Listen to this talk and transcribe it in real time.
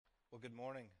Well, good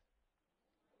morning,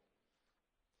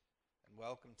 and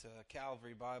welcome to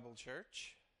Calvary Bible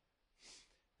Church.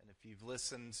 And if you've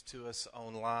listened to us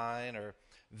online or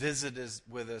visited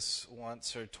with us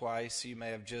once or twice, you may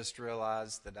have just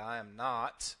realized that I am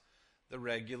not the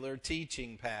regular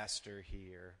teaching pastor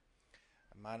here.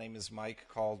 My name is Mike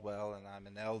Caldwell, and I'm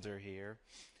an elder here.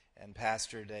 And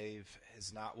Pastor Dave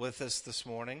is not with us this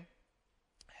morning,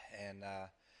 and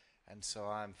so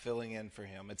I'm filling in for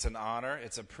him. It's an honor,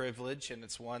 it's a privilege, and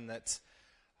it's one that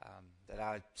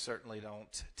I certainly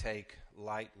don't take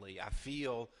lightly. I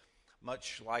feel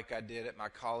much like I did at my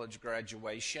college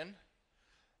graduation,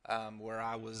 where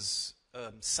I was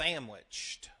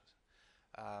sandwiched.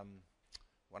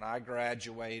 When I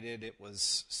graduated, it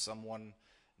was someone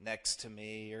next to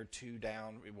me or two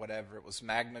down, whatever. It was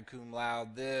magna cum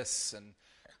laude this and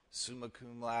summa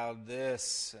cum laude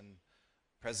this and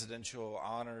presidential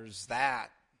honors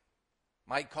that.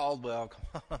 Mike Caldwell, come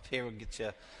on up here, we'll get you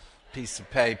a piece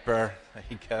of paper. There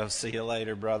you go, see you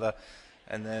later, brother.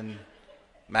 And then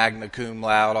magna cum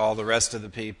laude, all the rest of the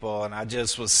people. And I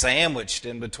just was sandwiched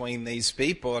in between these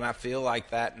people, and I feel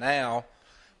like that now,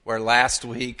 where last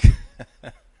week,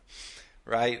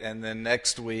 right, and then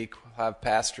next week we'll have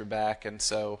Pastor back, and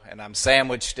I'm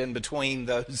sandwiched in between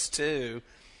those two.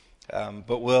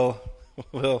 But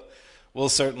we'll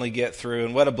certainly get through,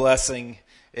 and what a blessing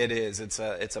it is. It's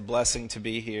a blessing to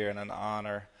be here and an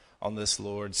honor on this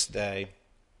Lord's Day.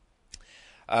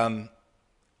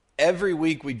 Every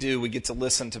week we get to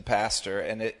listen to Pastor,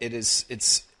 and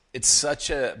it's such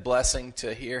a blessing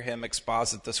to hear him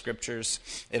exposit the Scriptures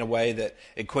in a way that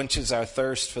it quenches our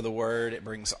thirst for the Word. It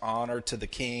brings honor to the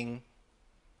King.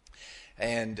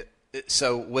 And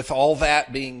so with all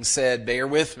that being said, bear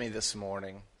with me this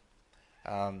morning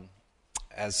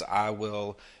as I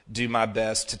will do my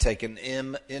best to take an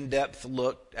in-depth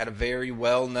look at a very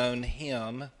well-known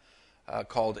hymn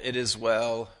called "It Is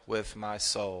Well With My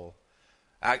Soul."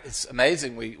 It's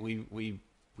amazing. We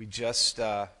just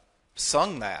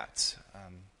sung that.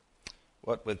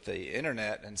 What with the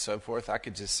internet and so forth, I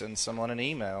could just send someone an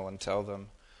email and tell them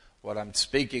what I'm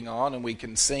speaking on, and we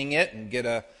can sing it and get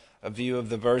a view of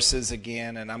the verses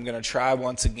again. And I'm going to try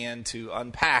once again to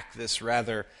unpack this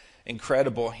rather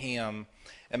incredible hymn.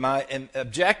 And my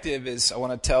objective is I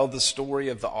want to tell the story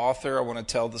of the author. I want to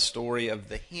tell the story of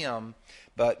the hymn.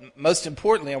 But most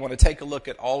importantly, I want to take a look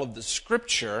at all of the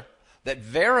Scripture that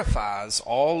verifies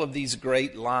all of these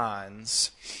great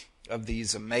lines of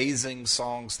these amazing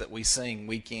songs that we sing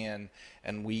week in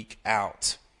and week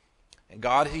out. And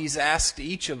God, He's asked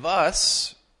each of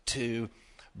us to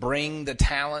bring the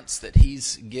talents that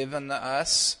He's given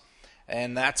us,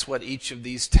 and that's what each of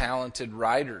these talented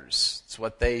writers, it's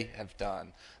what they have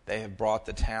done. They have brought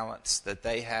the talents that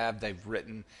they have. They've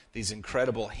written these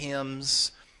incredible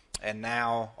hymns, and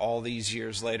now, all these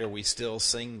years later, we still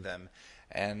sing them.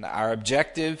 And our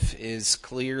objective is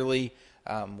clearly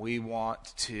we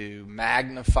want to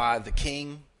magnify the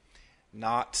King,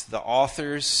 not the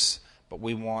authors, but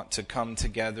we want to come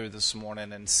together this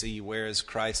morning and see where is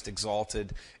Christ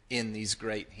exalted in these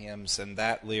great hymns. And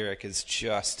that lyric is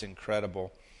just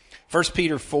incredible. 1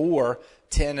 Peter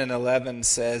 4:10 and 11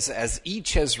 says, "As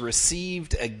each has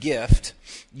received a gift,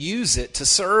 use it to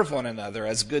serve one another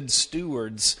as good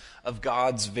stewards of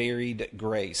God's varied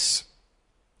grace.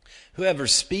 Whoever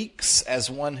speaks, as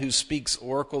one who speaks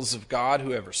oracles of God.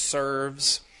 Whoever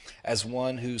serves, as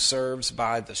one who serves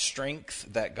by the strength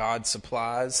that God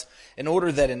supplies, in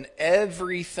order that in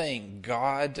everything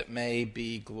God may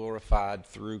be glorified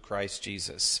through Christ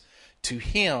Jesus. To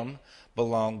Him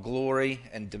belong glory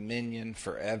and dominion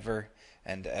forever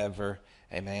and ever.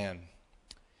 Amen."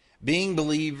 Being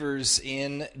believers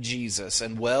in Jesus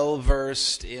and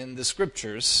well-versed in the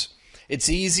Scriptures, it's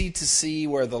easy to see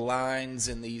where the lines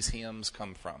in these hymns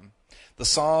come from. The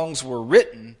songs were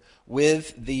written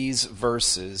with these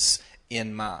verses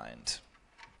in mind.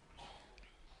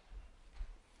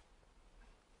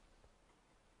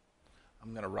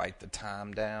 I'm going to write the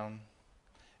time down.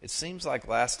 It seems like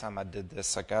last time I did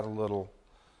this, I think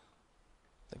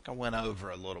I went over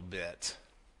a little bit.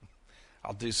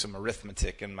 I'll do some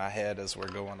arithmetic in my head as we're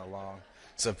going along.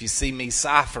 So if you see me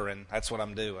ciphering, that's what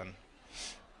I'm doing.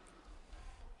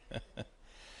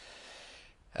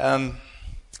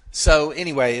 So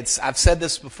anyway, I've said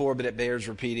this before, but it bears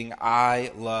repeating.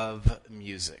 I love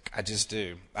music. I just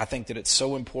do. I think that it's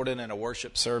so important in a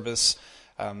worship service,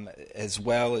 as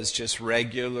well as just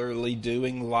regularly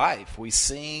doing life. We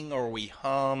sing or we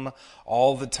hum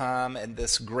all the time, and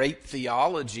this great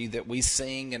theology that we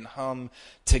sing and hum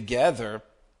together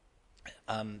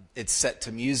It's set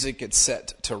to music. It's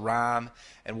set to rhyme.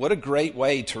 And what a great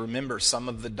way to remember some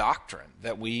of the doctrine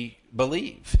that we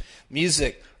believe.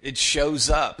 Music, it shows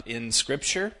up in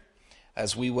Scripture,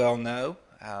 as we well know.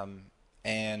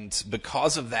 And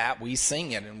because of that, we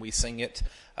sing it, and we sing it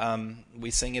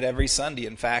every Sunday.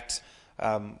 In fact,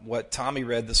 what Tommy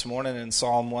read this morning in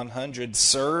Psalm 100,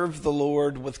 serve the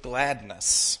Lord with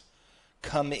gladness.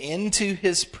 Come into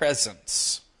his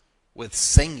presence with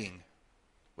singing.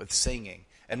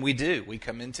 And we do. We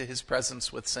come into his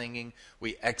presence with singing.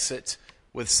 We exit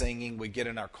with singing. We get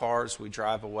in our cars. We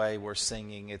drive away. We're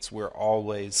singing. We're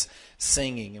always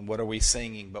singing. And what are we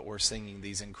singing? But we're singing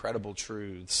these incredible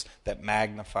truths that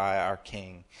magnify our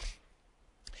King.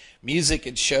 Music,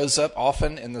 it shows up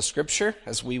often in the Scripture,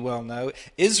 as we well know.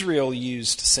 Israel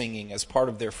used singing as part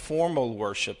of their formal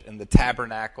worship in the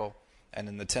tabernacle and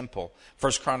in the temple.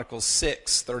 1 Chronicles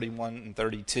 6, 31 and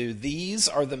 32. These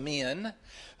are the men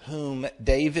whom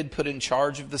David put in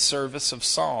charge of the service of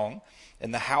song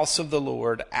in the house of the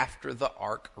Lord after the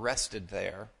ark rested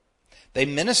there. They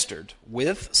ministered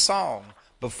with song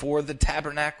before the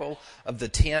tabernacle of the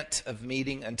tent of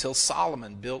meeting until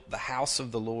Solomon built the house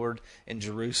of the Lord in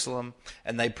Jerusalem,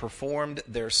 and they performed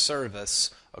their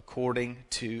service according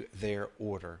to their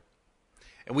order.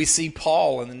 And we see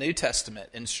Paul in the New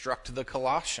Testament instruct the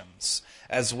Colossians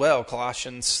as well.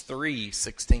 Colossians 3,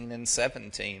 16 and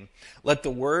 17. Let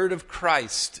the word of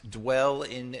Christ dwell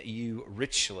in you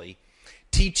richly,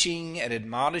 teaching and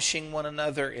admonishing one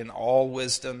another in all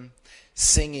wisdom,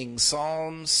 singing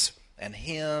psalms and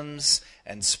hymns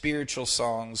and spiritual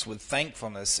songs with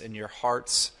thankfulness in your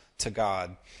hearts to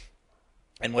God.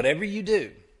 And whatever you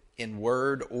do, in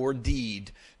word or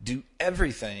deed, do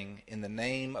everything in the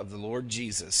name of the Lord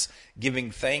Jesus,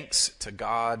 giving thanks to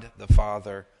God the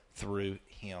Father through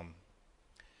him.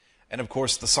 And of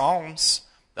course the Psalms,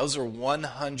 those are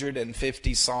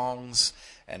 150 songs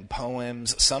and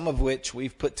poems, some of which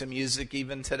we've put to music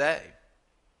even today.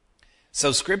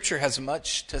 So Scripture has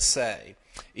much to say,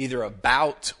 either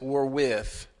about or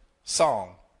with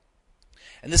song.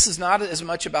 And this is not as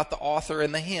much about the author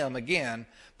and the hymn, again,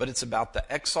 but it's about the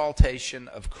exaltation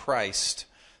of Christ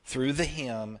through the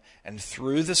hymn and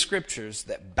through the Scriptures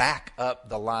that back up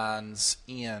the lines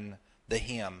in the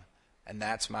hymn. And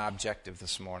that's my objective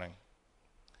this morning.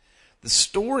 The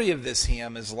story of this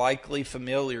hymn is likely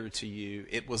familiar to you.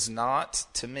 It was not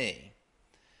to me.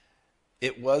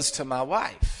 It was to my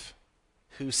wife,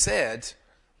 who said,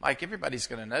 Mike, everybody's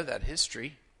going to know that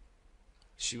history.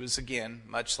 She was, again,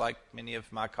 much like many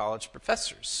of my college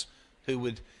professors, who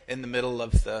would, in the middle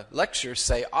of the lecture,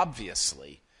 say,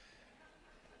 obviously.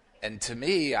 And to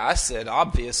me, I said,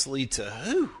 obviously to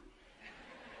who?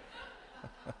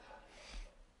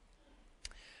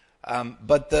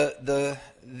 But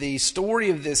the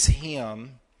story of this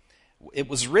hymn, it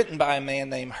was written by a man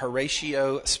named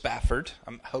Horatio Spafford.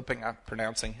 I'm hoping I'm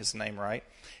pronouncing his name right.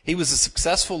 He was a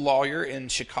successful lawyer in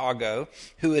Chicago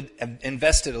who had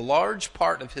invested a large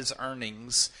part of his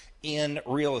earnings in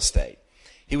real estate.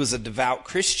 He was a devout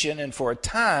Christian, and for a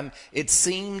time, it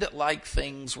seemed like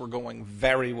things were going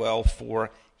very well for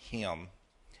him.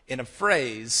 In a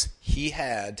phrase, he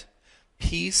had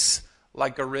peace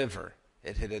like a river.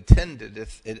 It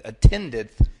attended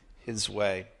his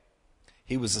way.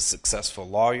 He was a successful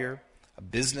lawyer, a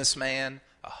businessman,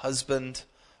 a husband,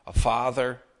 a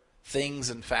father. Things,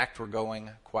 in fact, were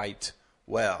going quite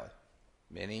well.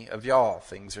 Many of y'all,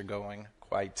 things are going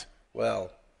quite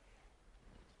well.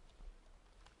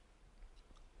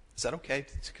 Is that okay?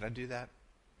 Can I do that?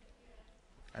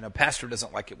 I know Pastor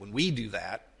doesn't like it when we do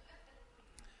that.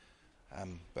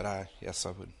 But yes,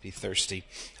 I would be thirsty.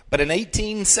 But in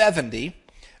 1870,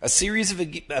 a series of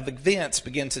events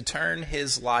began to turn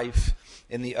his life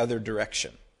in the other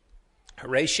direction.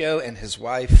 Horatio and his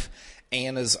wife,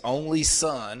 Anna's only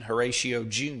son, Horatio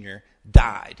Jr.,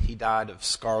 died. He died of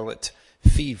scarlet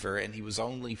fever, and he was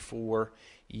only 4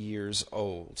 years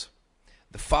old.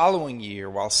 The following year,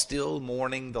 while still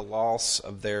mourning the loss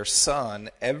of their son,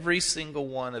 every single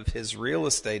one of his real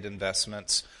estate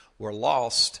investments were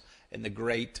lost in the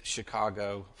Great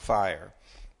Chicago Fire.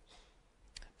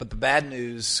 But the bad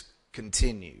news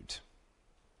continued.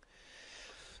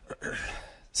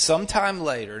 Sometime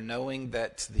later, knowing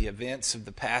that the events of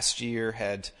the past year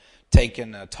had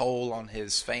taken a toll on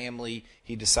his family,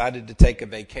 he decided to take a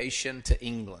vacation to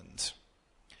England.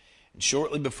 And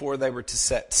shortly before they were to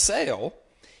set sail,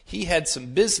 he had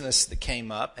some business that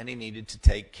came up and he needed to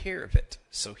take care of it.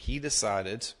 So he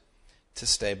decided to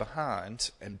stay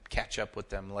behind and catch up with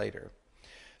them later.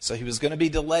 So he was going to be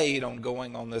delayed on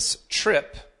going on this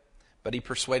trip, but he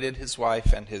persuaded his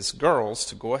wife and his girls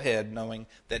to go ahead, knowing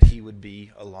that he would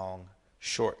be along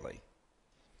shortly.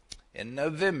 In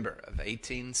November of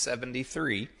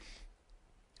 1873,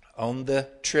 on the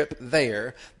trip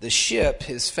there, the ship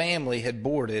his family had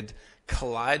boarded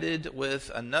collided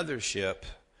with another ship.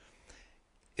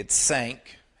 It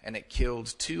sank, and it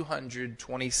killed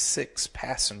 226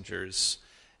 passengers,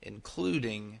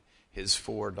 including his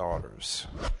 4 daughters.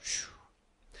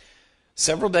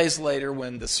 Several days later,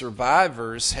 when the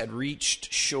survivors had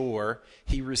reached shore,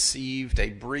 he received a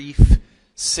brief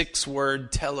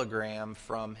 6-word telegram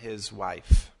from his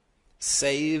wife.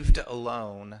 "Saved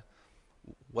alone,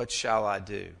 what shall I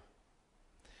do?"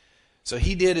 So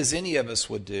he did as any of us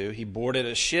would do. He boarded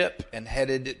a ship and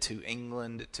headed to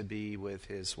England to be with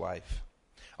his wife.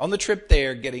 On the trip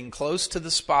there, getting close to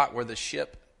the spot where the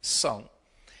ship sunk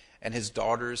and his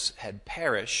daughters had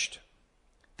perished,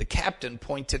 the captain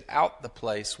pointed out the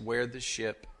place where the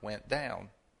ship went down.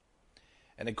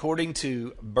 And according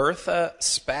to Bertha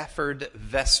Spafford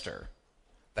Vester,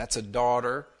 that's a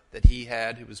daughter that he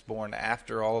had who was born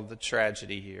after all of the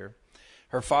tragedy here,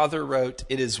 her father wrote,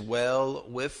 "It is well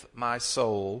with my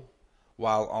soul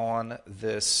while on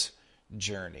this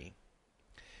journey."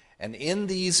 And in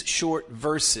these short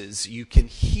verses, you can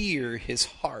hear his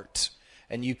heart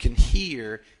and you can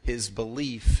hear his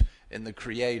belief in the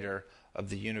Creator of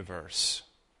the universe.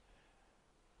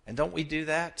 And don't we do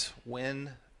that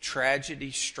when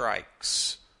tragedy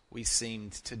strikes? We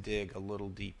seem to dig a little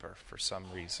deeper for some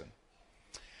reason.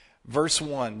 Verse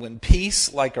 1, "When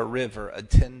peace like a river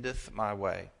attendeth my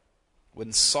way,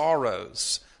 when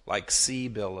sorrows like sea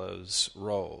billows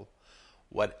roll,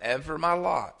 whatever my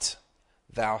lot,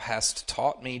 thou hast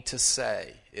taught me to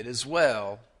say, it is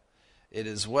well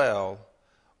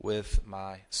with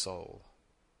my soul."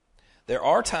 There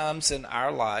are times in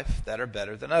our life that are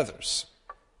better than others,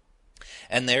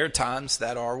 and there are times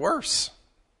that are worse.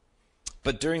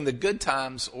 But during the good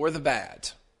times or the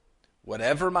bad,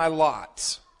 whatever my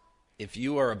lot, if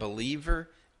you are a believer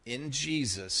in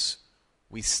Jesus,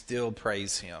 we still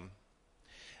praise him.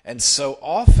 And so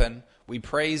often we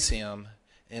praise him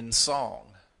in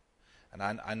song. And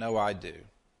I know I do.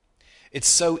 It's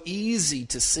so easy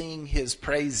to sing his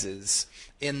praises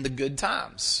in the good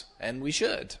times, and we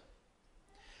should.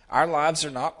 Our lives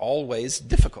are not always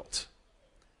difficult.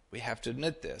 We have to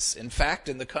admit this. In fact,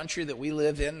 in the country that we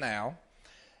live in now,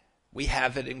 we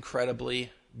have it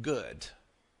incredibly good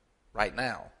right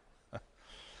now.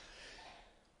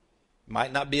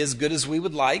 Might not be as good as we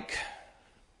would like,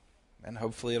 and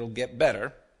hopefully it'll get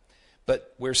better,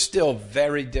 but we're still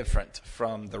very different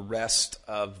from the rest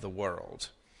of the world.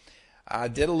 I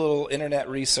did a little internet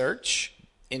research.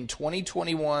 In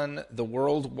 2021, the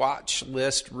World Watch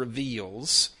List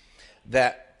reveals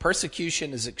that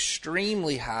persecution is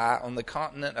extremely high on the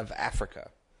continent of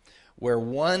Africa, where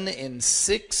 1 in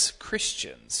 6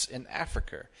 Christians in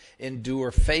Africa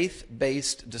endure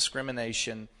faith-based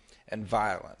discrimination and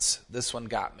violence. This one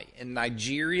got me. In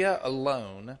Nigeria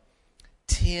alone,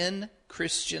 10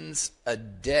 Christians a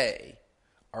day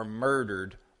are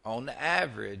murdered on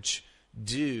average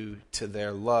due to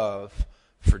their love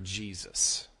for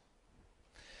Jesus.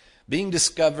 Being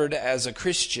discovered as a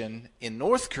Christian in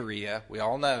North Korea, we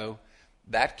all know,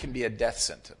 that can be a death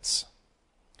sentence.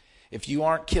 If you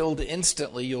aren't killed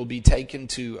instantly, you'll be taken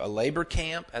to a labor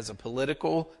camp as a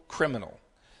political criminal.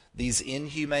 These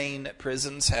inhumane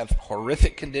prisons have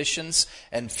horrific conditions,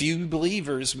 and few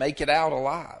believers make it out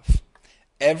alive.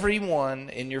 Everyone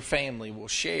in your family will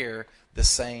share the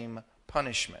same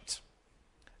punishment.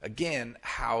 Again,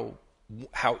 how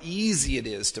easy it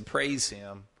is to praise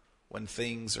him when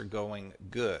things are going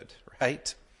good,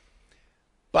 right?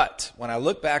 But when I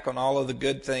look back on all of the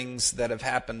good things that have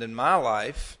happened in my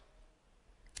life,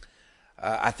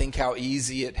 I think how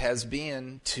easy it has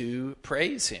been to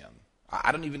praise him.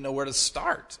 I don't even know where to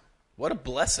start. What a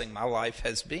blessing my life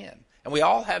has been. And we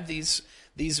all have these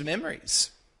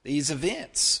memories, these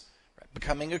events, right?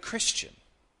 Becoming a Christian,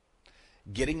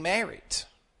 getting married,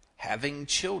 having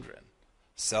children,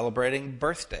 celebrating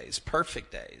birthdays,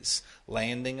 perfect days,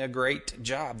 landing a great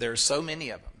job. There are so many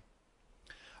of them.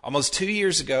 Almost 2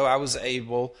 years ago, I was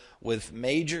able, with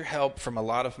major help from a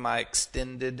lot of my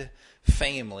extended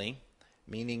family,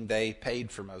 meaning they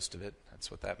paid for most of it. That's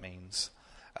what that means.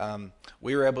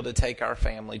 We were able to take our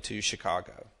family to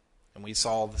Chicago, and we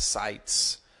saw the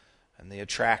sights and the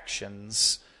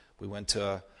attractions. We went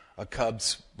to a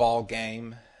Cubs ball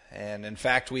game, and in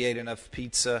fact, we ate enough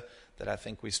pizza that I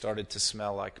think we started to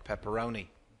smell like pepperoni.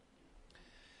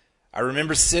 I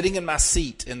remember sitting in my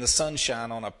seat in the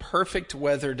sunshine on a perfect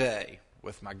weather day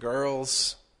with my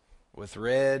girls, with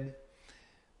Red,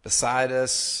 beside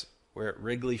us. We're at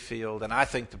Wrigley Field, and I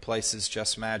think the place is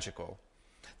just magical.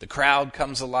 The crowd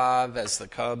comes alive as the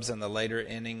Cubs in the later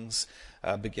innings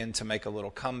begin to make a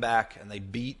little comeback, and they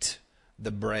beat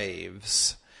the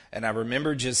Braves. And I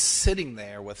remember just sitting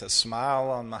there with a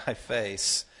smile on my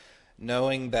face,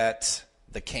 knowing that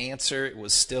the cancer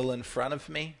was still in front of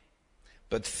me,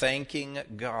 but thanking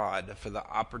God for the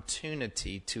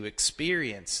opportunity to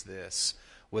experience this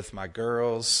with my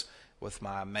girls, with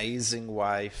my amazing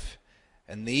wife.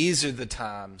 And these are the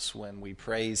times when we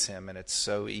praise Him, and it's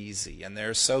so easy. And there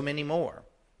are so many more,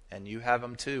 and you have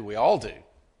them too. We all do.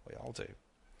 We all do.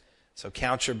 So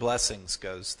count your blessings,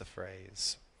 goes the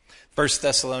phrase. 1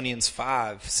 Thessalonians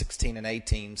 5:16 and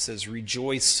 18 says,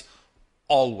 rejoice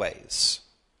always.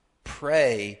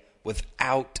 Pray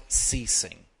without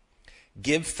ceasing.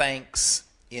 Give thanks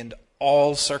in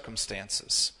all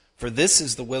circumstances, for this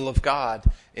is the will of God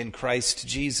in Christ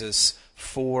Jesus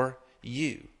for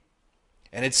you.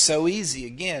 And it's so easy,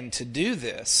 again, to do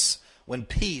this when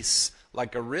peace,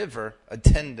 like a river,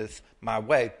 attendeth my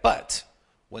way. But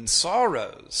when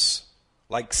sorrows,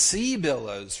 like sea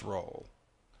billows, roll,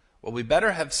 well, we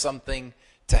better have something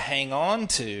to hang on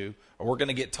to, or we're going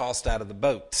to get tossed out of the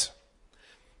boat.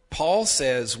 Paul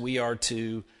says we are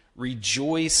to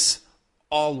rejoice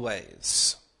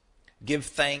always. Give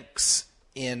thanks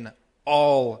in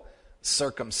all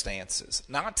circumstances.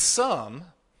 Not some,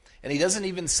 and he doesn't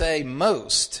even say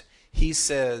most. He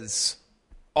says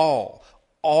all.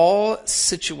 All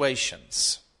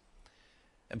situations.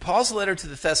 And Paul's letter to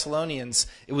the Thessalonians,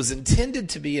 it was intended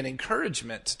to be an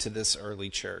encouragement to this early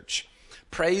church,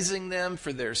 praising them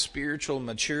for their spiritual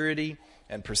maturity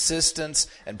and persistence,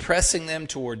 and pressing them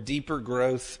toward deeper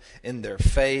growth in their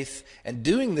faith. And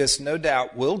doing this, no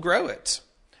doubt, will grow it.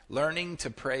 Learning to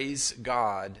praise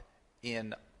God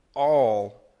in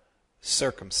all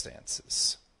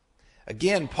circumstances.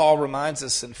 Again, Paul reminds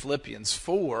us in Philippians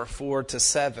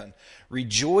 4:4-7,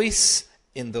 rejoice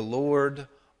in the Lord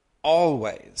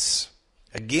always.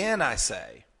 Again, I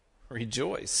say,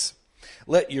 rejoice.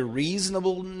 Let your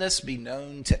reasonableness be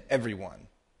known to everyone.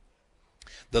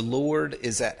 The Lord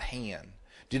is at hand.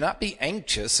 Do not be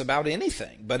anxious about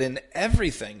anything, but in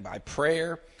everything by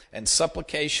prayer and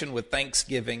supplication with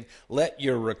thanksgiving, let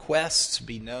your requests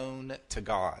be known to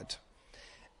God.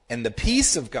 And the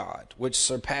peace of God, which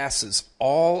surpasses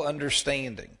all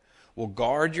understanding, will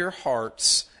guard your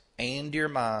hearts and your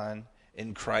mind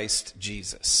in Christ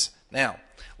Jesus. Now,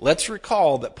 let's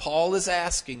recall that Paul is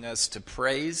asking us to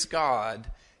praise God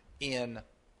in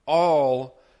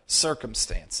all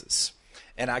circumstances.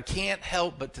 And I can't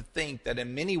help but to think that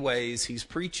in many ways he's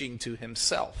preaching to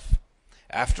himself.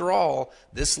 After all,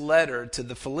 this letter to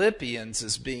the Philippians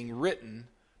is being written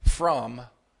from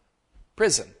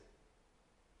prison.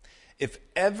 If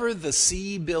ever the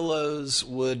sea billows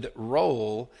would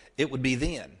roll, it would be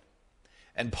then.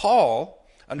 And Paul,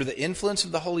 under the influence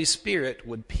of the Holy Spirit,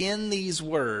 would pen these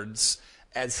words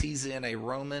as he's in a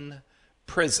Roman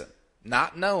prison,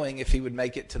 not knowing if he would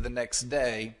make it to the next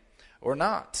day or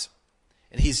not.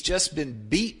 And he's just been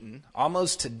beaten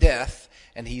almost to death,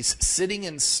 and he's sitting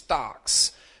in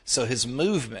stocks, so his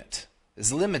movement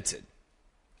is limited.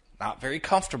 Not very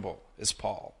comfortable is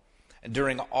Paul. And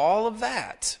during all of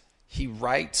that, he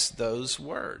writes those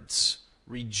words.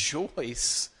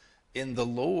 Rejoice in the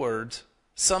Lord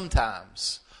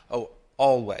sometimes. Oh,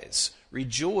 always.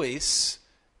 Rejoice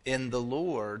in the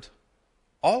Lord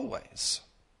always.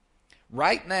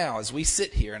 Right now, as we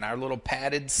sit here in our little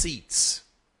padded seats,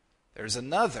 there's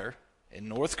another in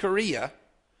North Korea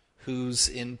who's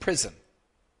in prison.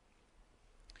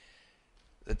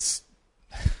 That's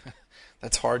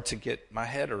hard to get my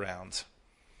head around.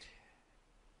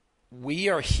 We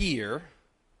are here,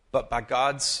 but by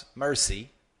God's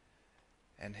mercy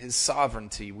and His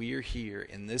sovereignty, we are here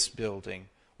in this building.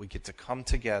 We get to come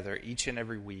together each and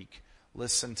every week,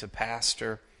 listen to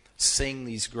Pastor sing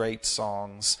these great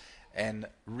songs, and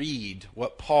read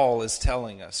what Paul is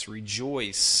telling us.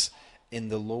 Rejoice in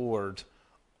the Lord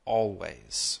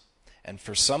always. And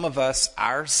for some of us,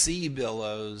 our sea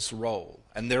billows roll.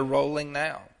 And they're rolling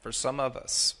now for some of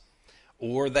us.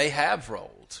 Or they have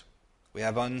rolled. We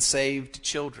have unsaved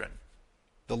children.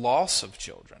 The loss of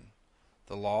children.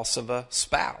 The loss of a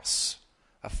spouse.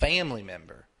 A family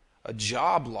member. A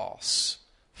job loss.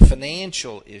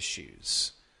 Financial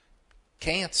issues.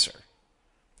 Cancer.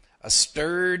 A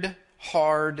stirred,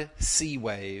 hard sea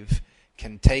wave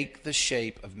can take the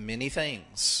shape of many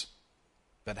things.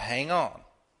 But hang on,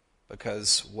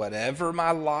 because whatever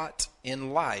my lot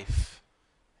in life,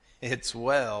 it's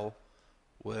well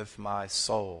with my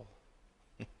soul.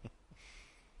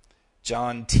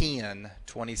 John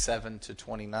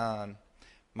 10:27-29.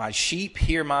 My sheep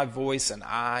hear my voice, and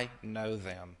I know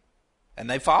them, and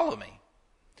they follow me.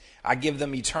 I give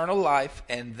them eternal life,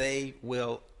 and they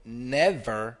will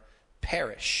never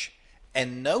perish,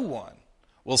 and no one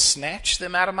will snatch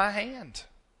them out of my hand.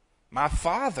 My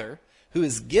Father, who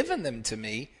has given them to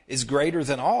me, is greater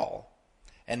than all,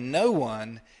 and no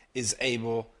one is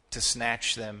able to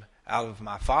snatch them out of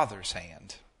my Father's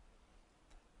hand.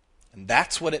 And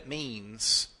that's what it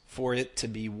means for it to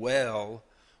be well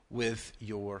with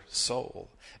your soul.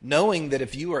 Knowing that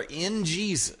if you are in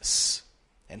Jesus,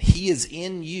 and he is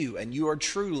in you, and you are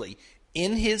truly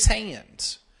in his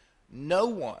hands, no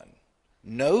one,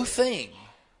 no thing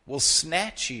will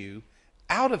snatch you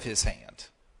out of his hand.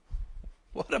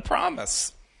 What a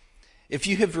promise. If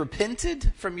you have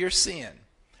repented from your sin,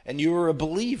 and you are a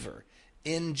believer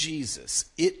in Jesus,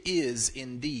 it is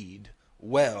indeed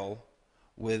well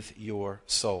with your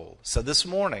soul. So this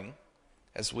morning,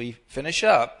 as we finish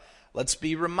up, let's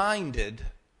be reminded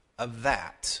of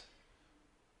that.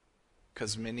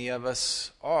 Because many of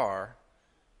us are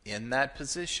in that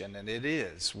position, and it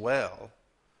is well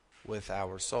with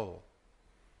our soul.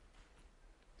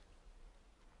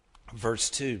 Verse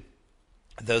 2,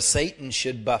 though Satan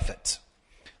should buffet,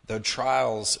 though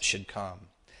trials should come,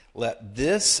 let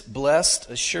this blessed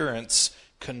assurance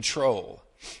control,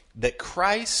 that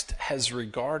Christ has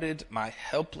regarded my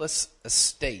helpless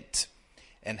estate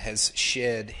and has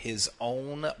shed his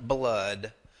own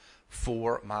blood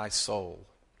for my soul.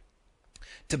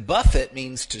 To buffet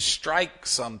means to strike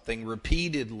something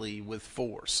repeatedly with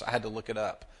force. I had to look it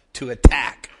up. To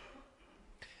attack.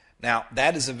 Now,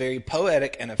 that is a very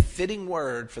poetic and a fitting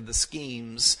word for the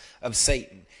schemes of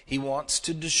Satan. He wants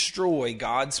to destroy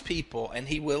God's people, and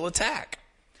he will attack.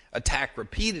 Attack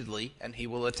repeatedly, and he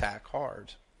will attack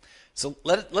hard. So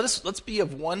let's be of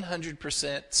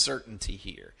 100% certainty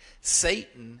here.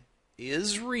 Satan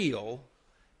is real,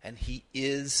 and he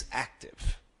is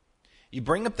active. You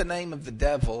bring up the name of the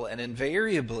devil, and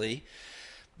invariably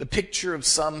the picture of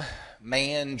some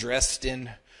man dressed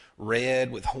in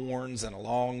red with horns and a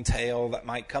long tail that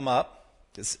might come up,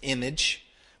 this image.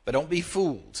 But don't be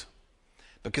fooled,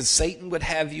 because Satan would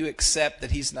have you accept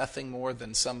that he's nothing more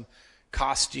than some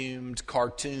costumed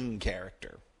cartoon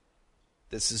character.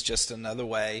 This is just another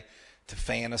way to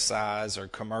fantasize or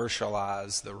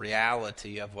commercialize the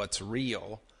reality of what's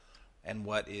real and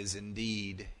what is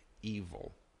indeed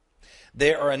evil.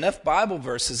 There are enough Bible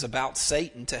verses about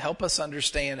Satan to help us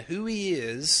understand who he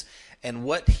is and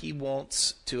what he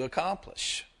wants to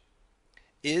accomplish.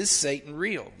 Is Satan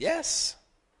real? Yes.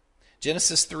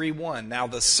 Genesis 3:1, now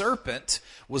the serpent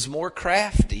was more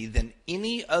crafty than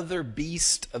any other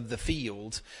beast of the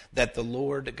field that the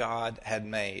Lord God had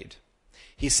made.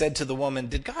 He said to the woman,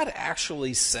 did God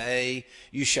actually say,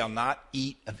 you shall not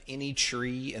eat of any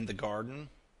tree in the garden?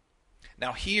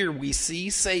 Now here we see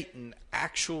Satan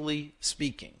actually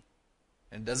speaking.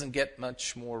 And it doesn't get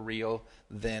much more real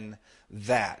than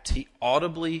that. He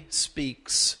audibly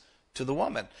speaks to the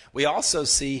woman. We also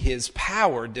see his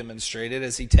power demonstrated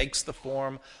as he takes the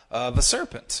form of a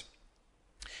serpent.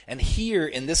 And here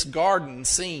in this garden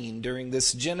scene, during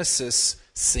this Genesis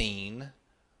scene,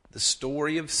 the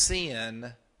story of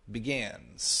sin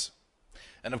begins.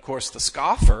 And of course, the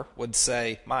scoffer would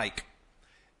say, Mike,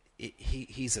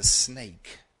 he's a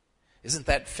snake. Isn't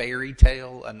that fairy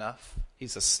tale enough?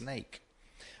 He's a snake.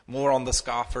 More on the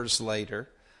scoffers later.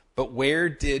 But where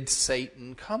did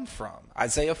Satan come from?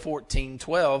 Isaiah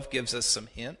 14:12 gives us some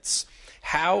hints.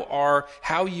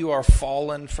 How you are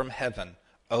fallen from heaven,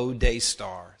 O day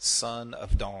star, son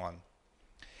of dawn.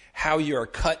 How you are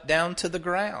cut down to the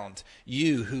ground,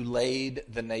 you who laid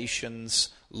the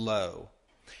nations low.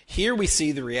 Here we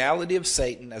see the reality of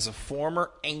Satan as a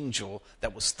former angel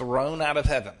that was thrown out of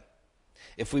heaven.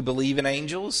 If we believe in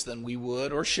angels, then we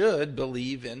would or should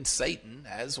believe in Satan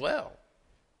as well.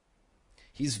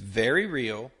 He's very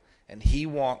real, and he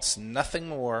wants nothing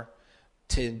more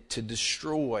to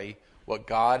destroy what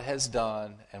God has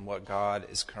done and what God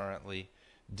is currently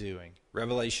doing.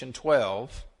 Revelation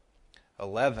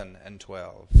 12:11 and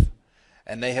 12.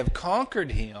 And they have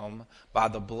conquered him by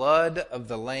the blood of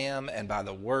the Lamb and by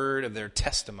the word of their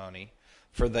testimony,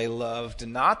 for they loved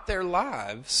not their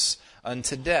lives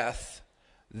unto death.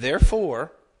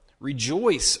 Therefore,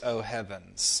 rejoice, O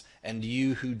heavens, and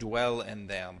you who dwell in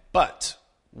them. But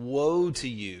woe to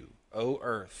you, O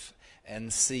earth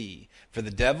and sea, for the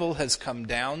devil has come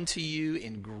down to you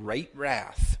in great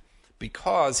wrath,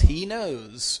 because he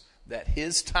knows that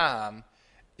his time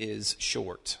is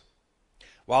short.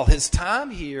 While his time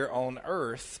here on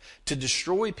earth to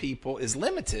destroy people is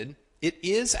limited, it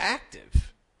is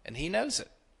active, and he knows it.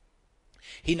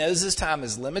 He knows his time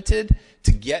is limited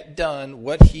to get done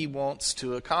what he wants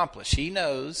to accomplish. He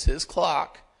knows his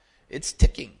clock, it's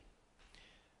ticking.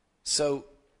 So,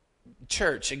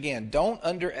 church, again, don't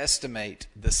underestimate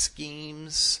the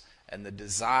schemes and the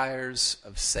desires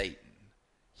of Satan.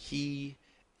 He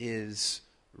is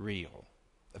real.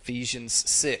 Ephesians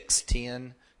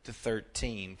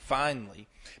 6:10-13. Finally,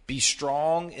 be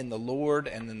strong in the Lord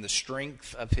and in the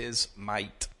strength of his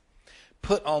might.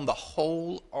 Put on the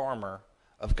whole armor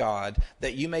of God,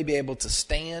 that you may be able to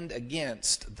stand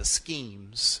against the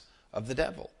schemes of the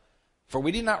devil. For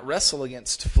we do not wrestle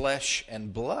against flesh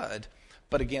and blood,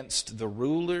 but against the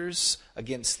rulers,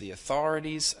 against the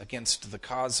authorities, against the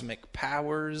cosmic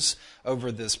powers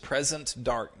over this present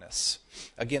darkness,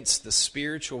 against the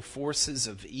spiritual forces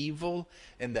of evil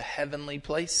in the heavenly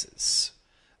places.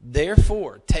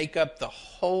 Therefore, take up the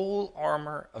whole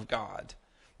armor of God,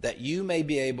 that you may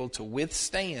be able to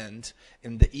withstand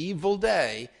in the evil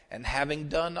day, and having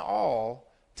done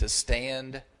all, to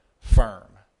stand firm.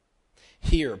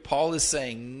 Here, Paul is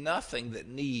saying nothing that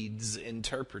needs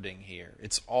interpreting here.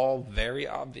 It's all very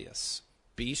obvious.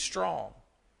 Be strong,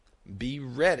 be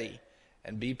ready,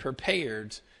 and be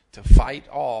prepared to fight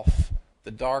off the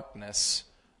darkness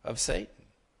of Satan.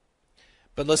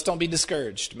 But let's don't be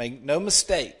discouraged. Make no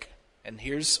mistake, and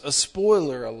here's a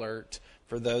spoiler alert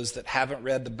for those that haven't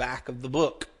read the back of the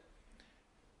book.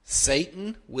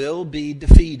 Satan will be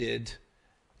defeated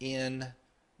in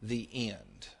the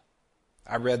end.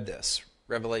 I read this.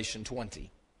 Revelation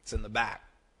 20. It's in the back.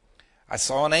 I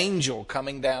saw an angel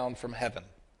coming down from heaven,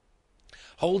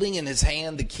 holding in his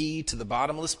hand the key to the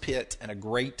bottomless pit and a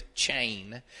great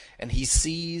chain. And he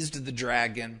seized the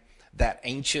dragon, that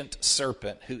ancient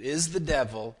serpent, who is the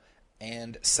devil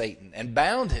and Satan, and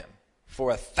bound him for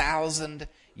 1,000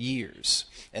 years,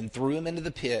 and threw him into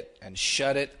the pit, and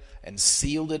shut it, and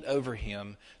sealed it over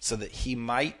him, so that he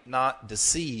might not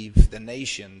deceive the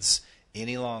nations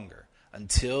any longer,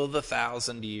 until the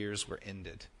 1,000 years were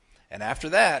ended. And after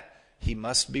that, he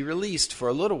must be released for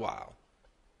a little while.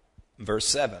 Verse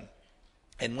 7.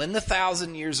 And when the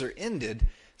 1,000 years are ended,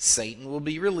 Satan will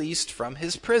be released from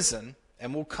his prison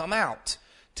and will come out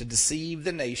to deceive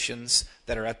the nations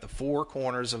that are at the four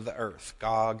corners of the earth,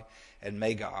 Gog and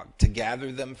Magog, to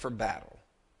gather them for battle.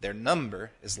 Their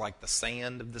number is like the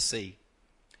sand of the sea.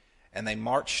 And they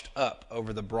marched up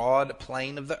over the broad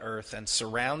plain of the earth and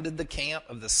surrounded the camp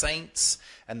of the saints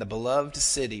and the beloved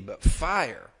city. But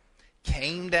fire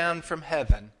came down from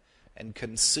heaven and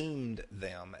consumed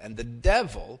them. And the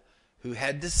devil who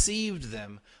had deceived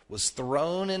them was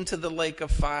thrown into the lake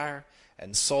of fire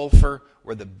and sulfur,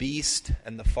 where the beast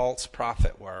and the false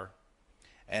prophet were.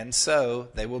 And so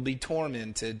they will be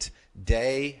tormented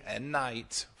day and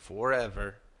night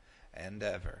forever and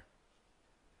ever.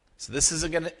 So this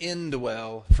isn't going to end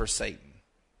well for Satan.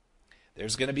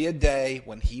 There's going to be a day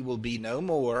when he will be no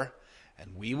more,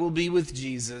 and we will be with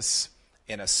Jesus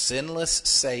in a sinless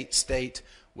state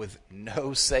with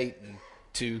no Satan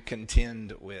to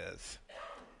contend with.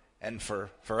 And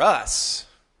for us,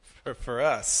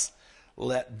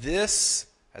 let this,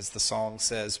 as the song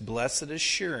says, blessed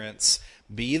assurance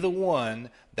be the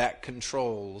one that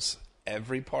controls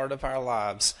every part of our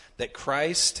lives, that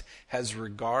Christ has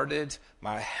regarded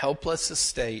my helpless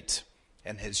estate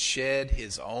and has shed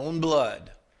his own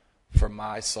blood for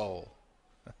my soul.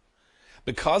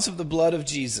 Because of the blood of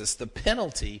Jesus, the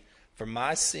penalty for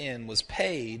my sin was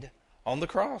paid on the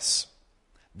cross.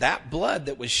 That blood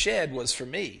that was shed was for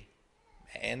me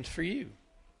and for you.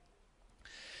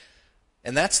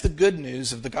 And that's the good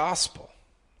news of the gospel.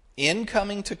 In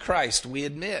coming to Christ, we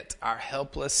admit our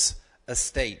helpless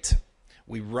estate.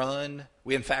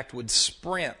 We in fact would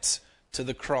sprint to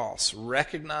the cross,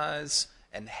 recognize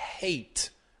and hate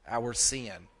our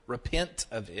sin, repent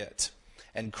of it,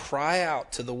 and cry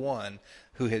out to the one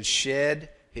who has shed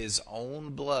his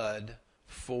own blood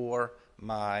for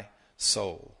my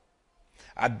soul.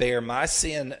 I bear my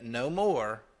sin no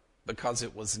more because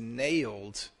it was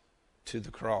nailed to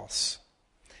the cross.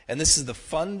 And this is the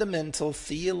fundamental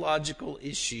theological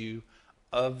issue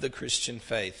of the Christian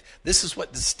faith. This is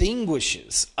what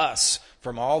distinguishes us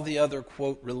from all the other,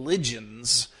 quote,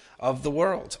 religions of the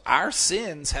world. Our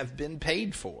sins have been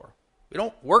paid for. We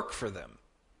don't work for them.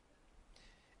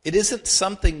 It isn't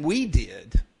something we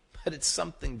did, but it's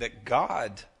something that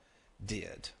God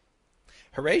did.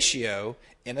 Horatio,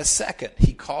 in a second,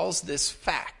 he calls this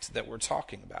fact that we're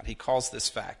talking about, he calls this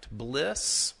fact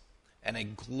bliss and a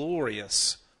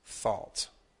glorious thought.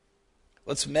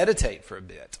 Let's meditate for a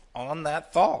bit on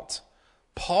that thought.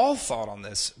 Paul thought on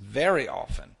this very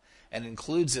often and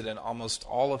includes it in almost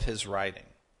all of his writing.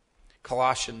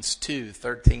 Colossians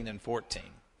 2:13 and 14.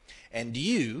 And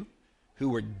you, who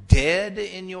were dead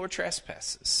in your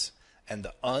trespasses and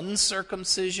the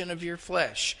uncircumcision of your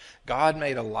flesh, God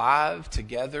made alive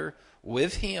together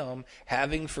with him,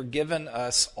 having forgiven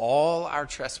us all our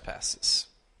trespasses,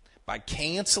 by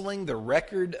canceling the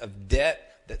record of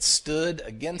debt that stood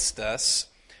against us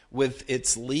with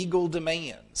its legal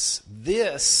demands.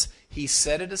 This he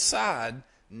set it aside,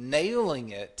 nailing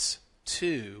it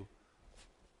to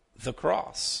the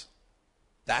cross.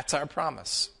 That's our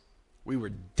promise. We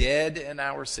were dead in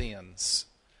our sins,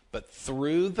 but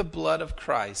through the blood of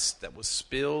Christ that was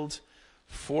spilled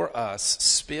for us,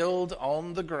 spilled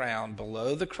on the ground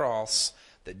below the cross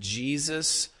that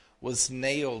Jesus was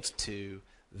nailed to,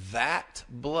 that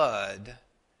blood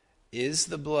is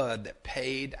the blood that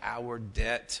paid our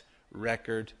debt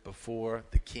record before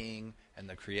the King and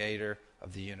the Creator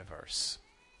of the universe.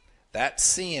 That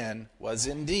sin was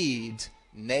indeed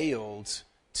nailed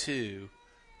to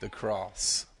the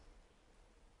cross.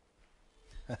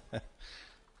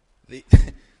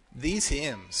 These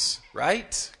hymns,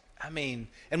 right? I mean,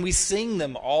 and we sing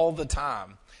them all the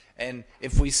time. And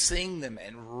if we sing them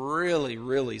and really,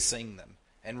 really sing them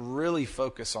and really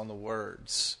focus on the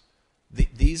words,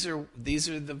 these are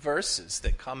the verses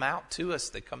that come out to us,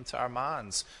 that come to our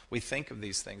minds. We think of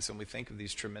these things and we think of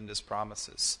these tremendous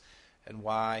promises. And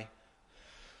why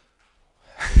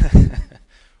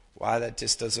that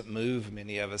just doesn't move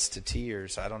many of us to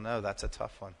tears, I don't know. That's a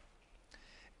tough one.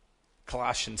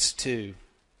 Colossians 2.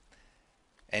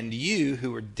 And you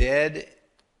who were dead,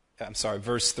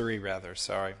 verse 3 rather,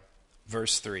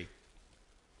 Verse 3.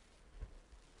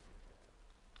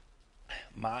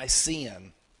 My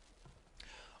sin,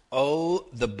 oh,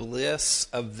 the bliss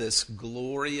of this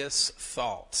glorious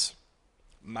thought.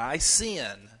 My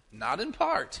sin, not in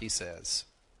part, he says,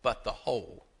 but the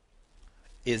whole,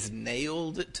 is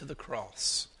nailed to the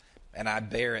cross, and I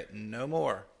bear it no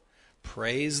more.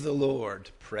 Praise the Lord,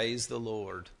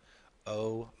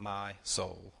 O my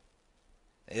soul.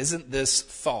 Isn't this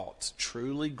thought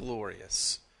truly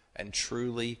glorious and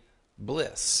truly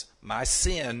bliss? My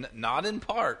sin, not in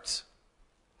part,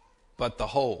 but the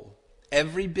whole.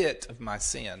 Every bit of my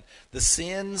sin. The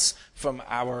sins from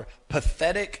our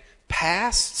pathetic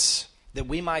pasts that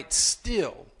we might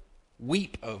still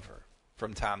weep over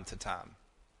from time to time.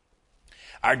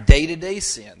 Our day-to-day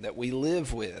sin that we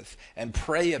live with and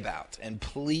pray about and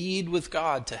plead with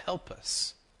God to help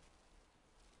us.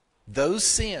 Those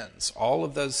sins, all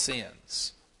of those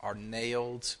sins, are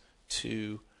nailed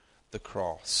to the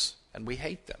cross, and we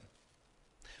hate them.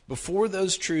 Before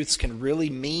those truths can really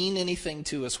mean anything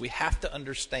to us, we have to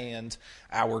understand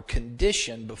our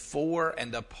condition before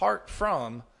and apart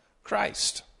from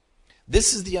Christ.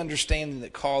 This is the understanding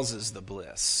that causes the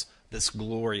bliss, this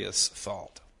glorious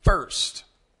thought. First,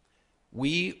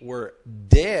 we were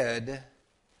dead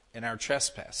in our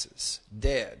trespasses.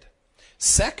 Dead.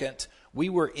 Second, we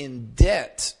were in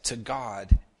debt to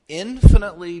God,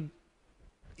 infinitely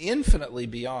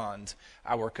beyond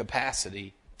our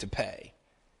capacity to pay.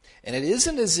 And it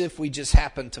isn't as if we just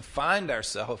happened to find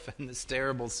ourselves in this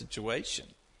terrible situation.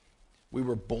 We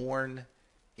were born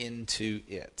into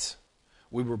it.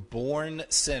 We were born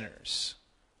sinners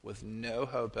with no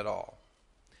hope at all.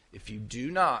 If you do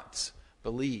not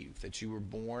believe that you were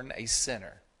born a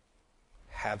sinner,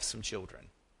 have some children.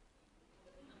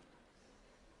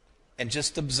 And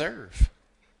just observe.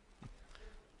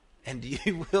 And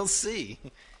you will see.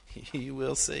 You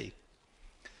will see.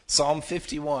 Psalm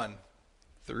 51,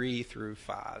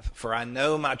 3-5. For I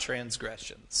know my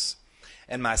transgressions,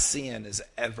 and my sin is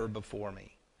ever before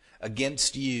me.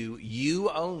 Against you,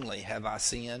 you only have I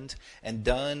sinned and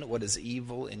done what is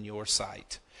evil in your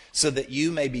sight, so that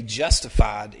you may be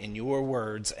justified in your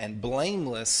words and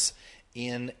blameless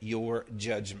in your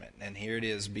judgment. And here it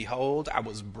is. Behold, I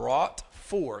was brought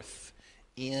forth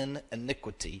in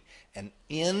iniquity, and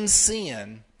in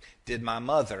sin did my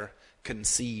mother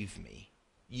conceive me.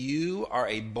 You are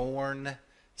a born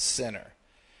sinner.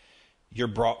 You're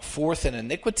brought forth in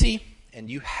iniquity, and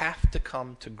you have to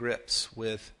come to grips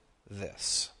with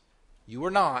this. You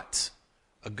are not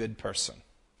a good person.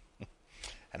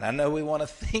 And I know we want to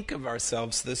think of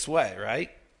ourselves this way, right?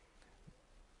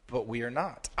 But we are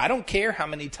not. I don't care how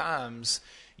many times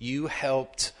you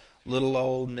helped little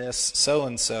old Miss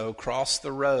so-and-so cross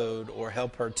the road or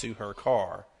help her to her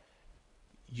car.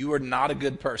 You are not a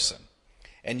good person.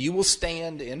 And you will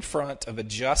stand in front of a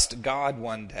just God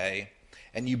one day,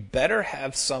 and you better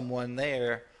have someone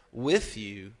there with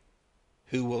you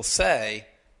who will say,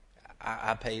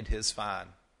 I paid his fine.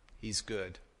 He's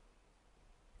good.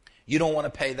 You don't want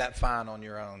to pay that fine on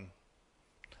your own.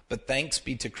 But thanks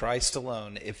be to Christ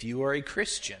alone. If you are a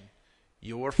Christian,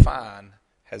 your fine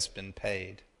has been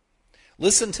paid.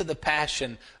 Listen to the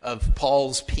passion of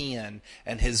Paul's pen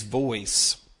and his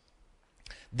voice.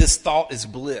 This thought is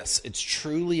bliss. It's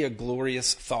truly a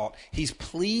glorious thought. He's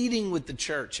pleading with the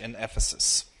church in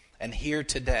Ephesus and here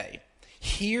today.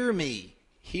 Hear me,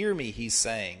 he's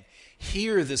saying.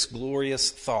 Hear this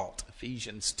glorious thought,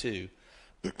 Ephesians 2.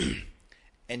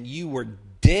 And you were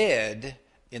dead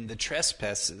in the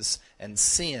trespasses and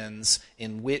sins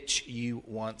in which you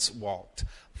once walked,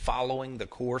 following the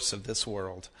course of this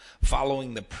world,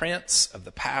 following the prince of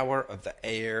the power of the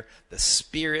air, the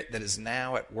spirit that is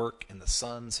now at work in the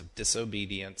sons of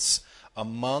disobedience,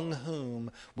 among whom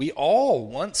we all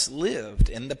once lived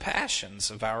in the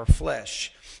passions of our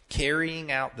flesh,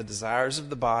 carrying out the desires of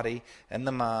the body and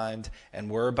the mind, and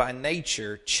were by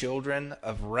nature children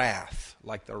of wrath,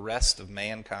 like the rest of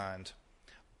mankind.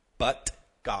 But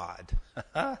God,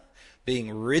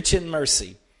 being rich in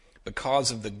mercy,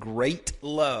 because of the great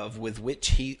love with which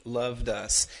he loved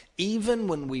us, even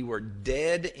when we were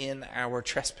dead in our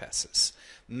trespasses,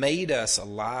 made us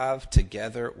alive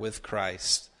together with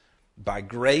Christ. By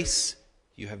grace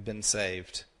you have been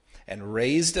saved, and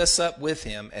raised us up with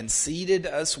him, and seated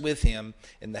us with him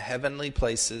in the heavenly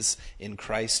places in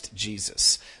Christ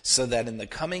Jesus, so that in the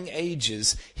coming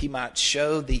ages he might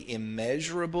show the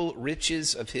immeasurable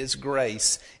riches of his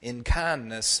grace in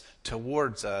kindness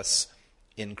towards us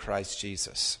in Christ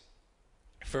Jesus.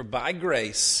 For by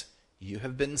grace you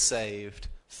have been saved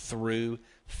through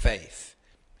faith,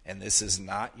 and this is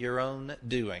not your own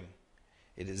doing.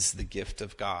 It is the gift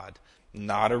of God,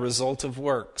 not a result of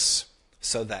works,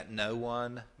 so that no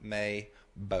one may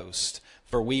boast.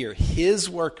 For we are his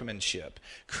workmanship,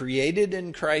 created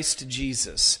in Christ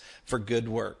Jesus for good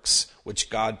works,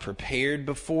 which God prepared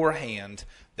beforehand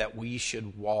that we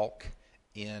should walk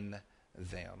in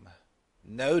them.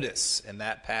 Notice in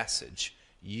that passage,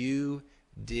 you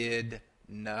did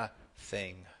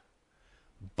nothing.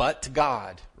 But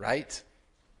God, right?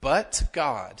 But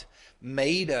God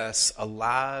made us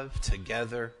alive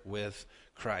together with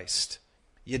Christ.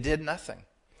 You did nothing.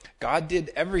 God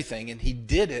did everything, and he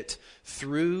did it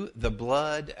through the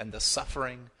blood and the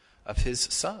suffering of his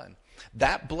Son.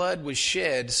 That blood was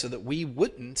shed so that we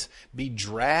wouldn't be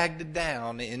dragged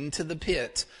down into the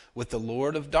pit with the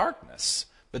Lord of darkness,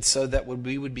 but so that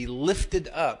we would be lifted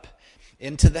up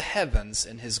into the heavens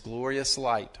in his glorious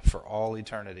light for all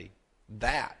eternity.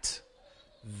 That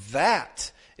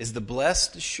is the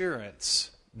blessed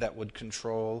assurance that would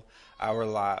control our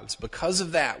lives. Because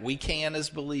of that, we can, as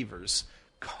believers,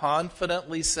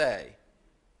 confidently say,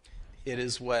 it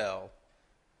is well.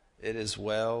 It is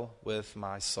well with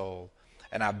my soul.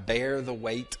 And I bear the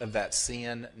weight of that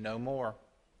sin no more.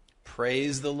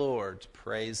 Praise the Lord,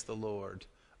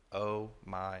 O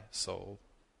my soul.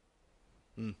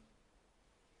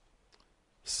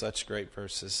 Such great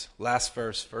verses. Last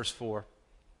verse, verse 4.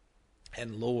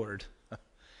 And Lord,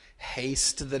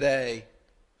 haste the day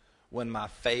when my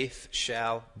faith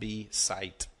shall be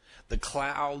sight. The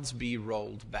clouds be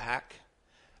rolled back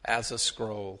as a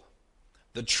scroll.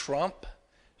 The trump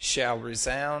shall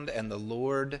resound, and the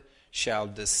Lord shall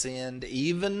descend.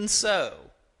 Even so,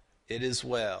 it is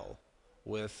well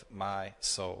with my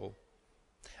soul.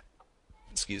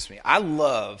 I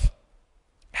love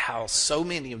how so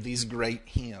many of these great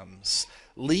hymns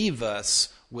leave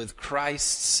us with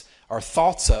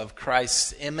thoughts of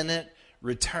Christ's imminent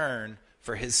return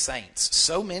for his saints.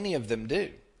 So many of them do.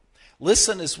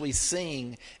 Listen as we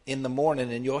sing in the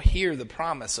morning, and you'll hear the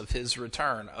promise of his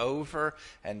return over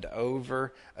and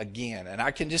over again. And I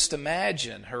can just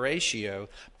imagine Horatio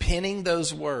penning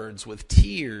those words with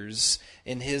tears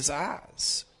in his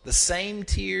eyes, the same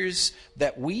tears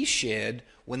that we shed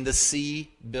when the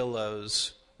sea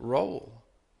billows roll.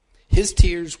 His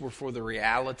tears were for the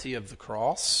reality of the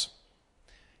cross,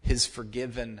 his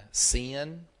forgiven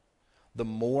sin, the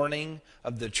mourning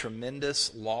of the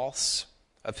tremendous loss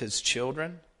of his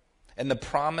children, and the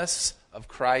promise of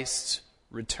Christ's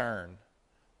return.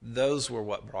 Those were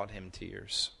what brought him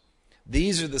tears.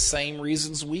 These are the same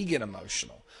reasons we get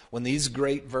emotional when these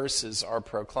great verses are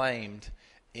proclaimed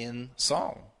in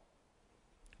song.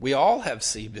 We all have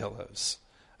sea billows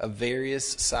of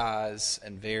various size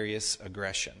and various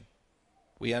aggression.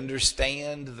 We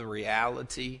understand the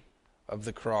reality of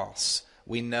the cross.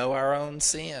 We know our own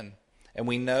sin, and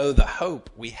we know the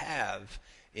hope we have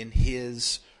in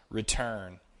his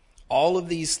return. All of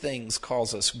these things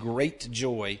cause us great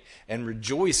joy and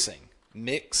rejoicing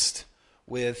mixed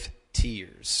with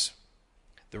tears.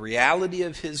 The reality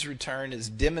of his return is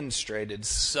demonstrated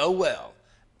so well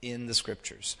in the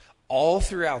Scriptures. All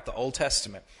throughout the Old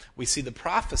Testament, we see the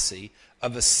prophecy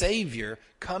of a Savior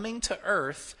coming to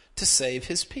earth to save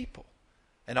his people.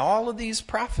 And all of these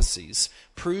prophecies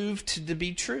proved to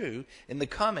be true in the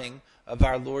coming of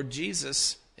our Lord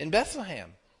Jesus in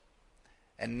Bethlehem.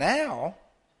 And now,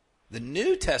 the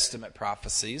New Testament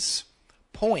prophecies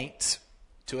point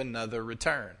to another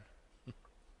return.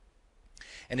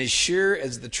 And as sure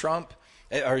as the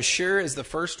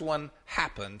first one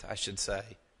happened, I should say,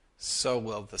 so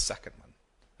will the second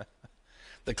one.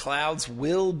 The clouds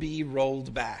will be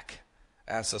rolled back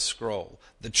as a scroll.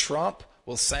 The trump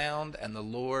will sound and the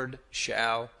Lord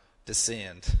shall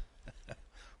descend.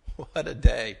 What a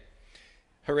day.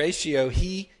 Horatio,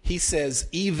 he says,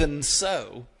 even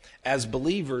so, as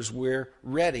believers, we're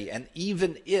ready. And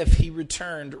even if he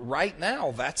returned right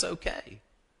now, that's okay,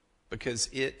 because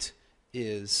it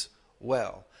is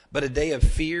well. But a day of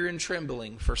fear and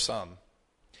trembling for some.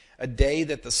 A day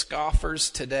that the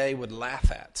scoffers today would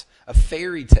laugh at. A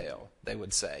fairy tale, they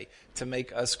would say, to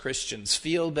make us Christians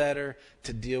feel better,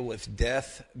 to deal with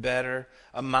death better.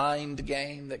 A mind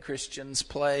game that Christians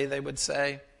play, they would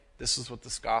say. This is what the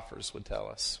scoffers would tell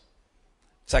us.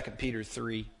 2 Peter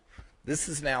 3. This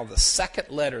is now the second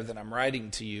letter that I'm writing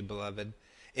to you, beloved.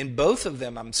 In both of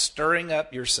them, I'm stirring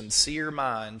up your sincere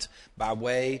mind by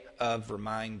way of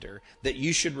reminder that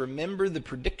you should remember the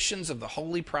predictions of the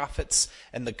holy prophets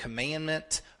and the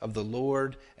commandment of the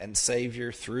Lord and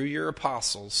Savior through your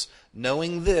apostles,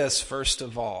 knowing this, first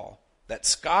of all, that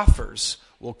scoffers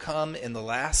will come in the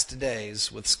last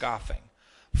days with scoffing,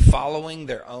 following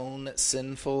their own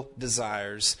sinful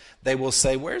desires. They will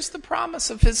say, where's the promise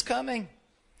of his coming?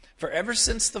 For ever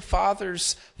since the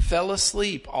fathers fell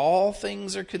asleep, all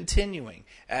things are continuing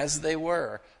as they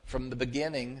were from the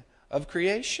beginning of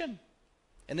creation.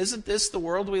 And isn't this the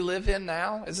world we live in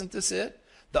now? Isn't this it?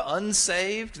 The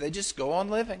unsaved, they just go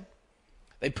on living.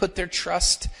 They put their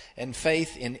trust and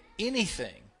faith in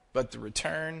anything but the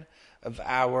return of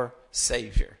our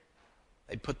Savior.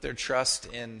 They put their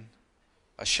trust in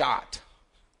a shot.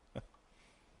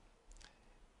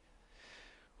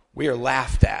 We are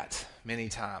laughed at many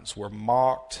times. We're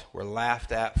mocked, we're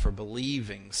laughed at for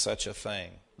believing such a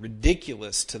thing.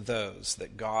 Ridiculous to those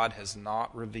that God has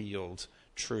not revealed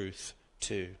truth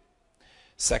to.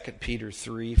 2 Peter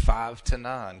 3,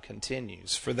 5-9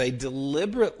 continues, for they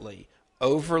deliberately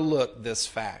overlook this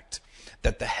fact,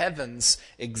 that the heavens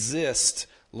existed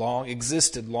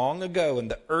long ago, and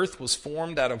the earth was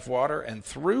formed out of water and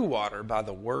through water by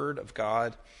the word of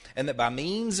God, and that by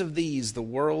means of these the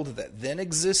world that then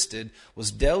existed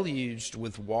was deluged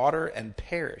with water and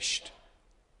perished.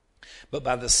 But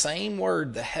by the same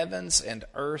word the heavens and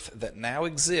earth that now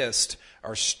exist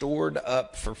are stored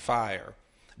up for fire,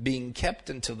 being kept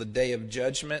until the day of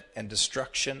judgment and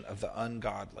destruction of the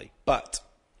ungodly. But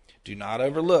do not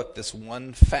overlook this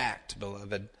one fact,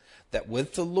 beloved, that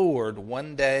with the Lord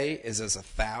 1 day is as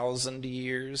 1,000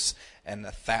 years, and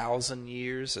 1,000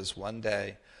 years as 1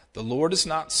 day. The Lord is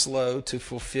not slow to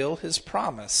fulfill his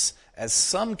promise, as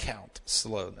some count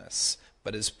slowness,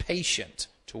 but is patient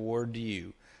toward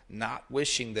you, not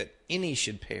wishing that any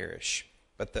should perish,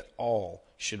 but that all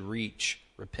should reach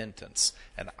repentance.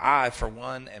 And I, for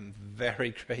one, am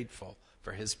very grateful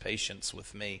for his patience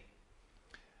with me.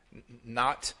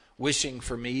 Not wishing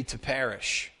for me to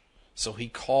perish. So he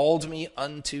called me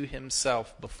unto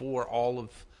himself before all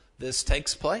of this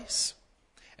takes place.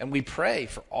 And we pray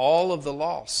for all of the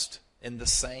lost in the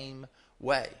same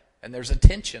way. And there's a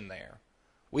tension there.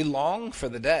 We long for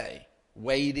the day,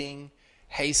 waiting,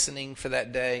 hastening for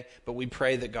that day, but we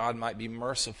pray that God might be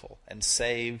merciful and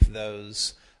save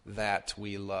those that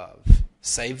we love.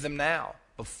 Save them now,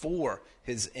 before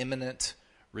his imminent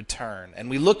return. And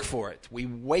we look for it. We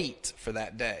wait for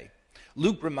that day.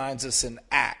 Luke reminds us in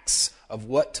Acts of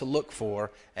what to look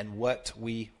for and what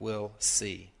we will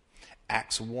see.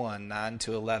 Acts 1,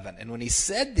 9-11. And when he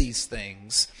said these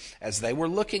things, as they were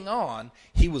looking on,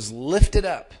 he was lifted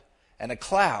up, and a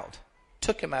cloud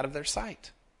took him out of their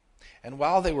sight. And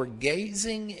while they were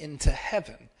gazing into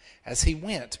heaven, as he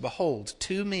went, behold,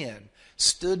 2 men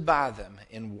stood by them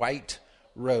in white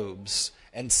robes,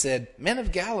 and said, Men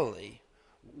of Galilee,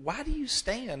 why do you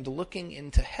stand looking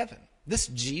into heaven? This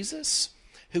Jesus,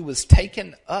 who was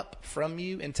taken up from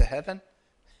you into heaven,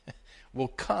 will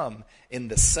come in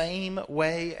the same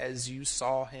way as you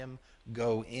saw him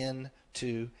go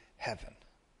into heaven.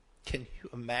 Can you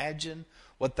imagine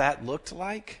what that looked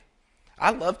like?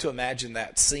 I love to imagine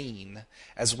that scene,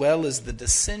 as well as the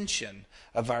descension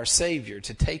of our Savior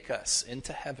to take us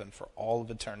into heaven for all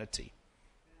of eternity.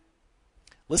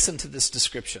 Listen to this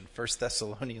description, 1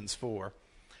 Thessalonians 4.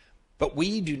 But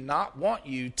we do not want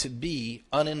you to be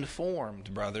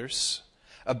uninformed, brothers,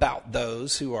 about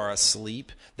those who are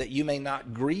asleep, that you may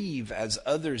not grieve as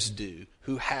others do,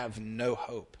 who have no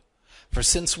hope. For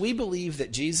since we believe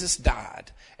that Jesus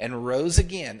died and rose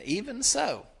again, even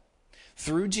so,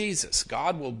 through Jesus,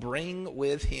 God will bring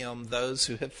with him those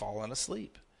who have fallen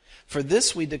asleep. For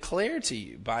this we declare to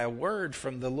you by a word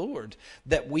from the Lord,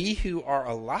 that we who are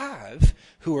alive,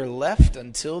 who are left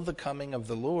until the coming of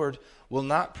the Lord, will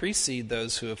not precede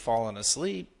those who have fallen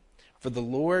asleep. For the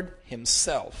Lord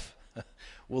himself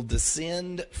will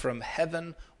descend from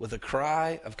heaven with a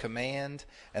cry of command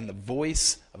and the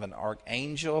voice of an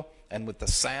archangel and with the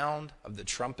sound of the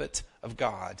trumpet of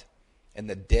God. And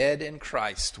the dead in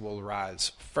Christ will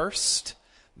rise first.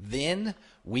 Then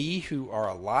we who are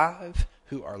alive,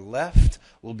 who are left,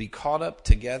 will be caught up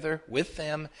together with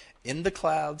them in the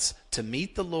clouds to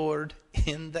meet the Lord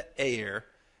in the air.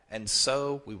 And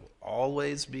so we will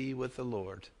always be with the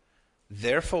Lord.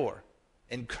 Therefore,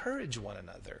 encourage one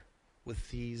another with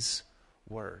these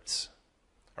words.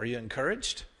 Are you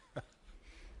encouraged?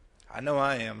 I know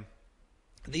I am.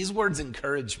 These words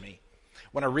encourage me.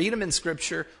 When I read them in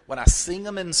Scripture, when I sing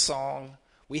them in song,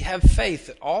 we have faith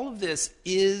that all of this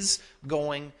is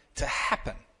going to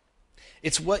happen.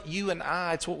 It's what you and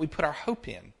I, it's what we put our hope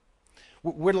in.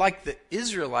 We're like the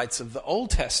Israelites of the Old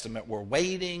Testament. We're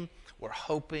waiting, we're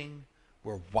hoping,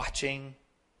 we're watching,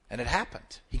 and it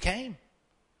happened. He came.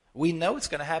 We know it's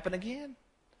going to happen again.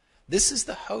 This is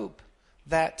the hope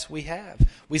that we have.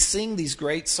 We sing these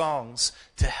great songs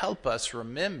to help us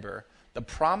remember the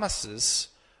promises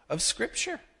of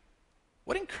Scripture.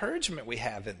 What encouragement we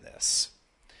have in this.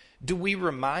 Do we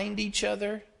remind each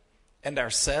other and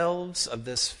ourselves of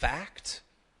this fact?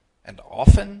 And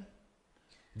often?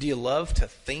 Do you love to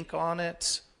think on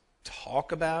it,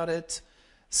 talk about it,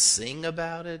 sing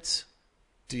about it?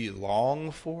 Do you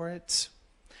long for it?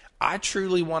 I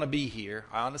truly want to be here,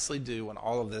 I honestly do, when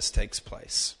all of this takes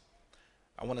place.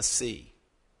 I want to see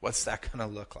what's that going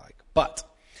to look like. But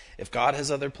if God has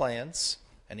other plans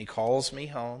and he calls me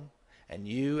home, and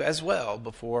you as well,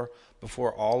 before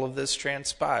all of this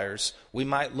transpires, we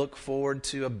might look forward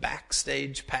to a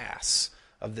backstage pass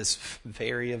of this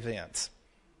very event.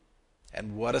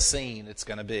 And what a scene it's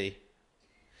going to be.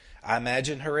 I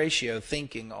imagine Horatio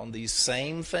thinking on these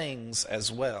same things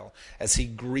as well as he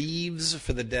grieves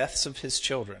for the deaths of his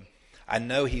children. I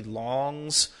know he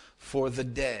longs for the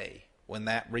day when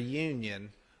that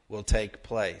reunion will take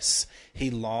place.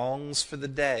 He longs for the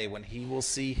day when he will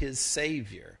see his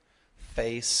Savior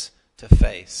face to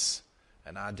face.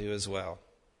 And I do as well.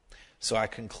 So I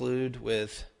conclude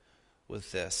with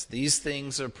this. These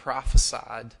things are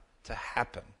prophesied to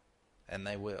happen, and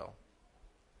they will.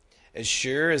 As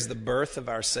sure as the birth of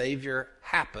our Savior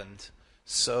happened,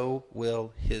 so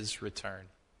will his return.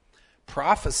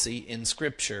 Prophecy in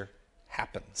Scripture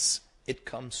happens. It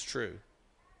comes true.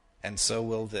 And so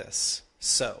will this.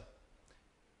 So,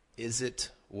 is it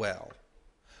well?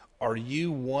 Are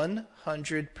you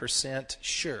 100%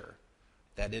 sure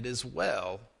that it is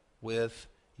well with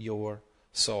your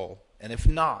soul? And if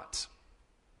not,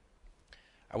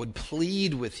 I would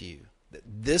plead with you that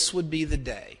this would be the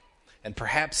day, and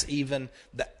perhaps even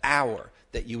the hour,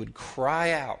 that you would cry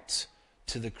out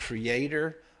to the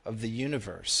Creator of the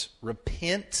universe,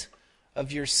 repent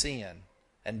of your sin,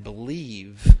 and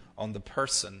believe on the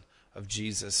person of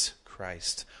Jesus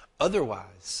Christ.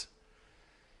 Otherwise,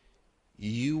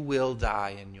 you will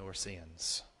die in your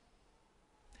sins.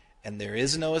 And there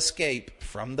is no escape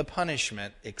from the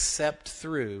punishment except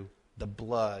through the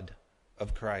blood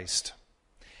of Christ.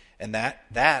 And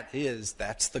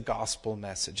that's the gospel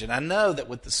message. And I know that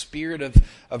with the spirit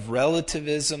of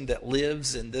relativism that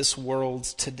lives in this world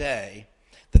today,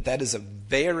 that is a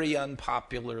very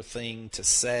unpopular thing to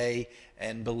say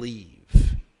and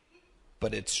believe.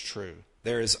 But it's true.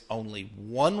 There is only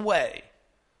one way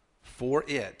for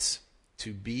it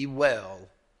to be well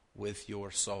with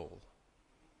your soul.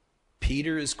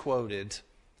 Peter is quoted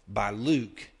by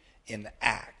Luke in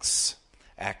Acts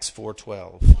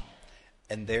 4:12.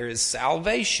 And there is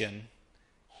salvation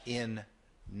in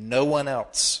no one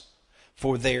else,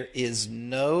 for there is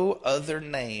no other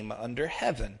name under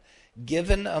heaven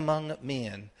given among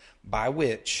men by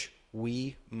which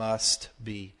we must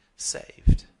be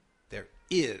saved. There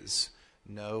is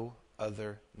no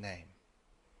other name.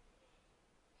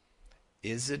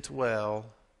 Is it well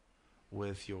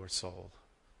with your soul?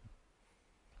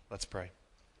 Let's pray.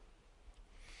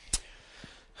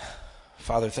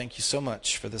 Father, thank you so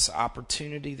much for this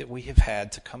opportunity that we have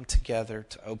had to come together,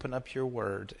 to open up your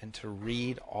word, and to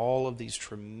read all of these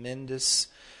tremendous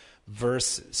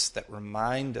verses that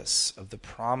remind us of the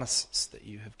promises that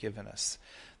you have given us,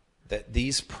 that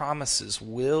these promises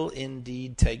will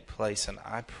indeed take place. And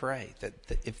I pray that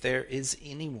if there is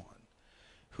anyone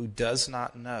who does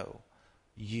not know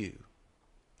you,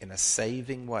 in a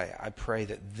saving way. I pray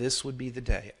that this would be the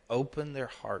day. Open their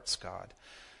hearts, God.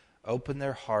 Open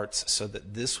their hearts so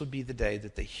that this would be the day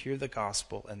that they hear the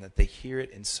gospel and that they hear it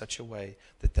in such a way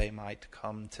that they might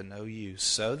come to know you,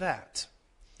 so that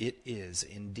it is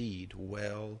indeed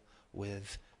well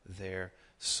with their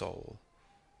soul.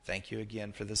 Thank you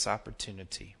again for this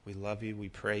opportunity. We love you. We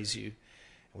praise you.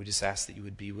 And we just ask that you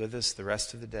would be with us the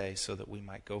rest of the day so that we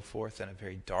might go forth in a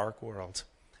very dark world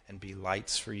and be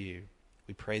lights for you.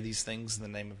 We pray these things in the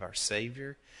name of our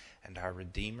Savior and our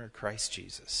Redeemer, Christ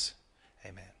Jesus.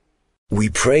 Amen. We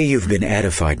pray you've been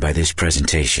edified by this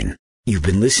presentation. You've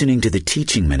been listening to the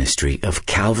teaching ministry of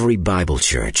Calvary Bible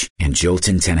Church in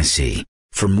Jolton, Tennessee.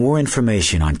 For more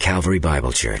information on Calvary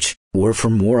Bible Church or for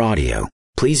more audio,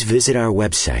 please visit our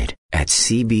website at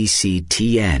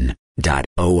cbctn.org.